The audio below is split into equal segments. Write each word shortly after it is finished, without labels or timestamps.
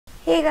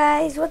Hey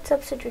guys, what's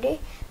up? So today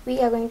we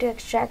are going to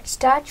extract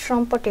starch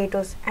from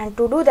potatoes, and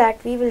to do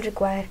that we will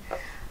require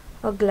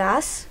a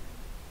glass,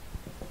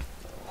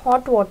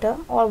 hot water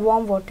or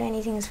warm water,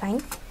 anything is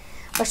fine,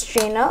 a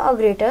strainer, a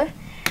grater,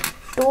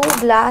 two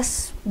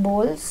glass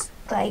bowls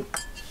like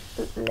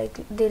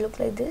they look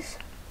like this,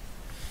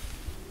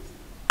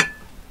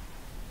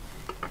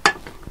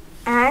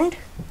 and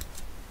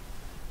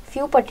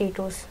few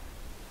potatoes.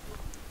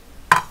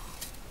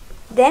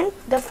 Then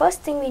the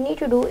first thing we need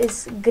to do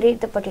is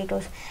grate the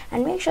potatoes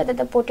and make sure that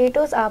the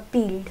potatoes are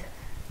peeled.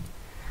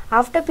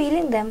 After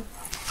peeling them,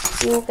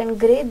 you can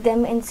grate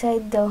them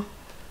inside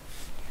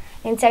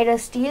a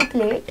steel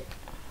plate,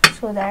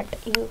 so that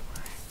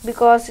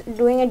because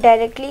doing it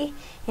directly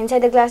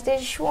inside the glass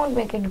dish won't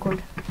make it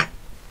good.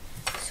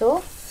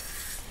 So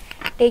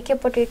take your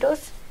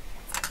potatoes,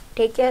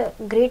 take your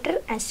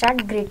grater and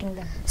start grating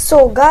them.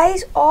 So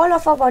guys, all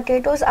of our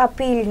potatoes are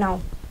peeled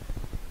now.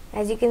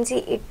 As you can see,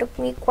 it took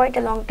me quite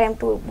a long time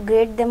to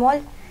grate them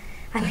all.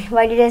 I mean,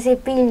 why did I say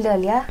peeled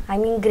earlier? I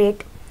mean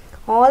grate.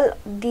 All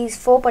these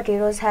 4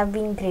 potatoes have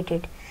been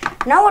grated.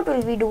 Now what will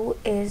we do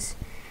is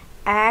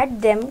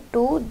add them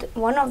to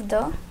one of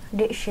the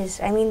dishes,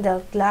 I mean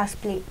the glass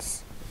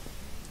plates.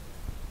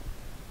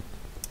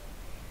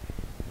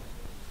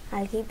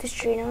 I'll keep the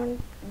strainer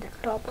on the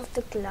top of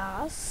the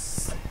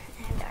glass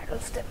and add all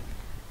of them.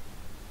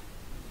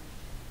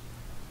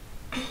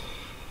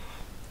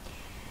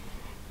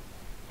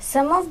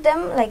 Some of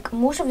them, like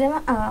most of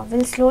them,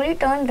 will slowly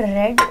turn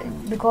red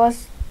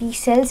because the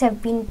cells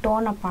have been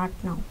torn apart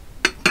now.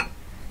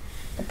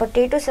 The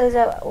potato cells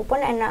are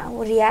open and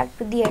react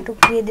with the air to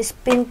create this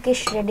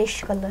pinkish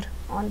reddish color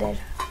on their,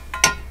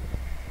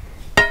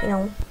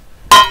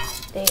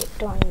 they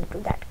turn into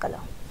that color.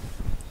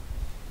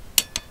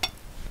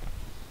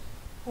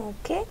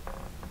 Okay.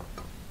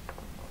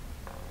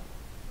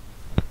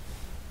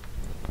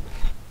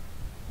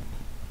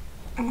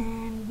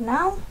 And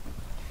now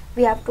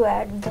we have to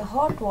add the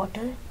hot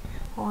water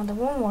or the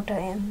warm water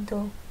in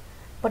the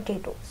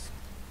potatoes.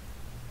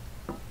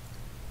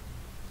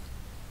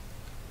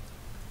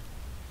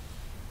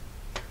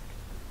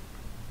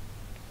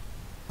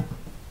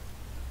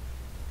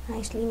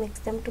 Nicely mix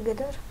them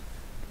together.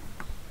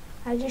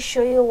 I'll just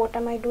show you what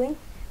am I doing.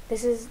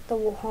 This is the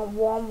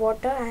warm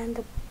water and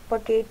the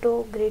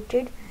potato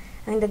grated,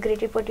 and the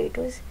grated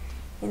potatoes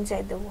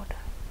inside the water.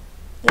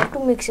 You have to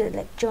mix it,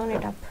 like churn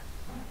it up.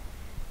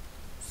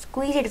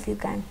 Squeeze it if you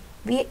can.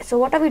 So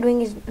what are we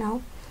doing is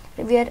now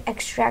we are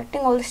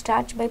extracting all the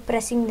starch by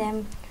pressing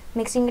them,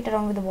 mixing it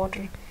around with the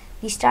water.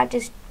 The starch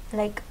is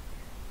like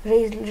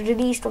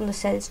released from the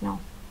cells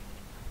now,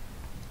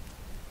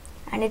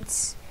 and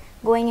it's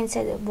going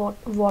inside the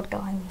water.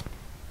 I mean,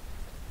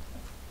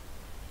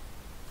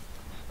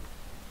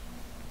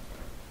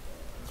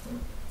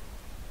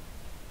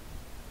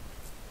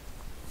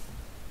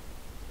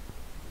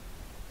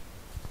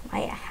 my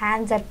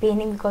hands are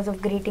paining because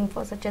of grating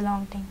for such a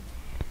long time.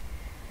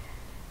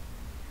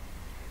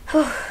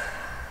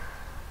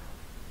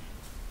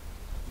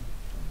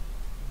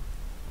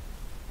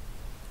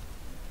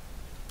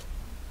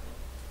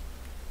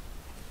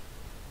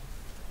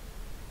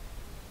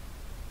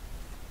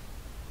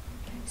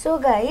 So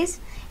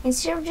guys,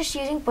 instead of just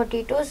using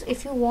potatoes,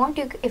 if you want,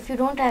 if you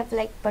don't have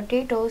like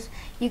potatoes,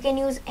 you can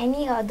use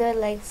any other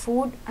like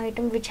food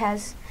item which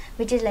is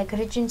like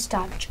rich in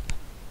starch.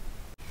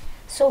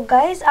 So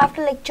guys,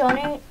 after like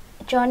churning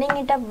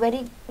it up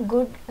very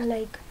good,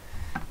 like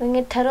doing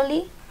it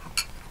thoroughly,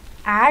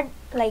 add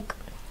like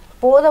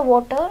pour the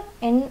water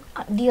in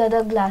the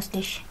other glass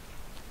dish.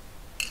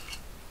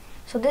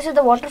 So this is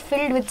the water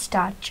filled with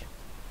starch.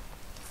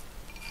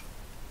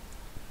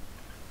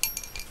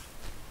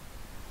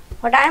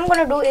 What I am going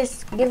to do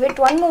is give it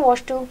one more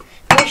wash to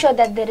make sure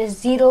that there is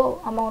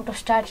zero amount of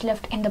starch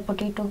left in the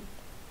potato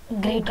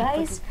grated.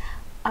 Guys,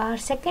 our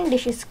second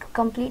dish is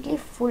completely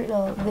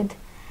full with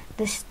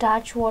the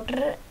starch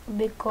water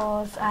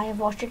because I have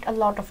washed it a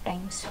lot of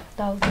times,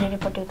 the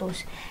grated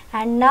potatoes.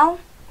 And now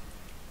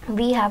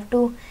we have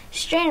to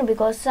strain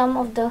because some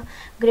of the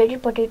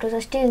grated potatoes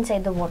are still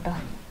inside the water.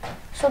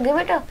 So give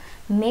it a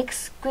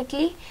mix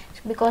quickly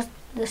because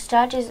the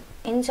starch is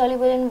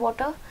insoluble in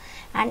water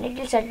and it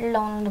will settle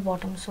down on the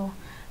bottom. So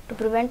to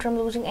prevent from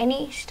losing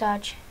any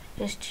starch,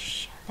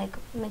 just like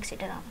mix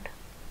it around.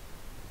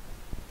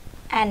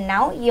 And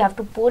now you have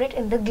to pour it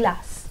in the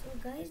glass. So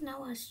guys,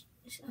 now our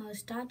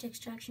starch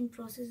extraction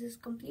process is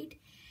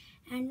complete,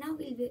 and now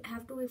we'll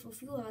have to wait for a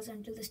few hours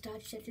until the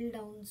starch settles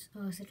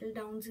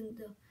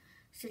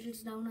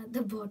down at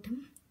the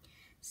bottom.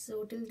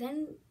 So till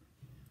then,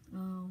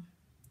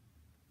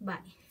 bye.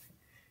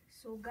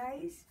 So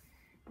guys,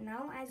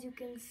 now as you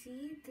can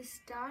see, the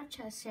starch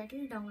has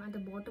settled down at the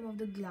bottom of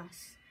the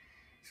glass.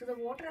 So the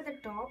water at the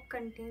top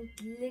contains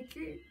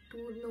little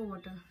to no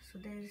water. So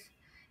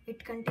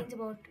it contains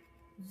about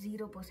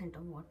 0%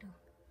 of water.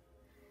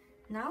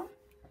 Now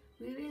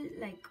we will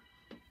like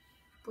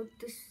put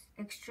this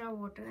extra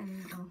water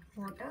and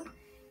water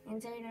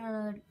inside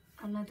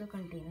another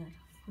container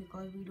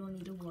because we don't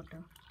need the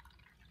water.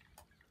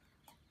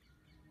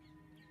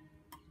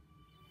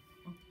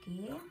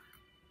 Okay.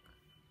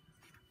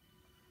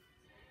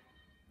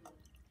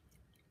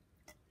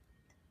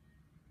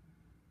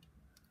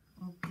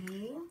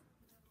 Okay.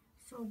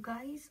 So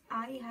guys,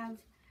 I have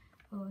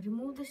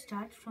removed the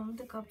starch from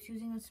the cups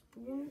using a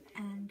spoon,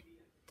 and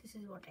this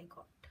is what I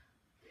got.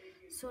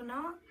 So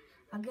now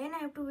again I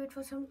have to wait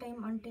for some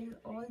time until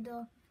all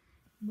the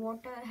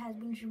water has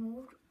been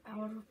removed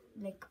or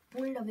like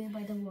pulled away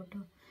by the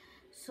water.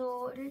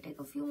 So it will take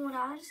a few more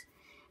hours,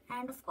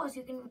 and of course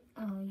you can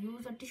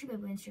use a tissue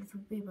paper instead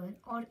of paper,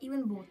 or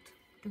even both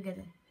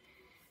together.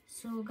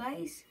 So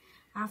guys,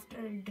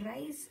 after it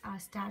dries, our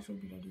starch will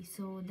be ready.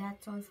 So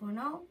that's all for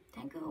now.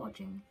 Thank you for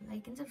watching.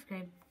 Like and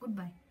subscribe.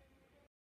 Goodbye.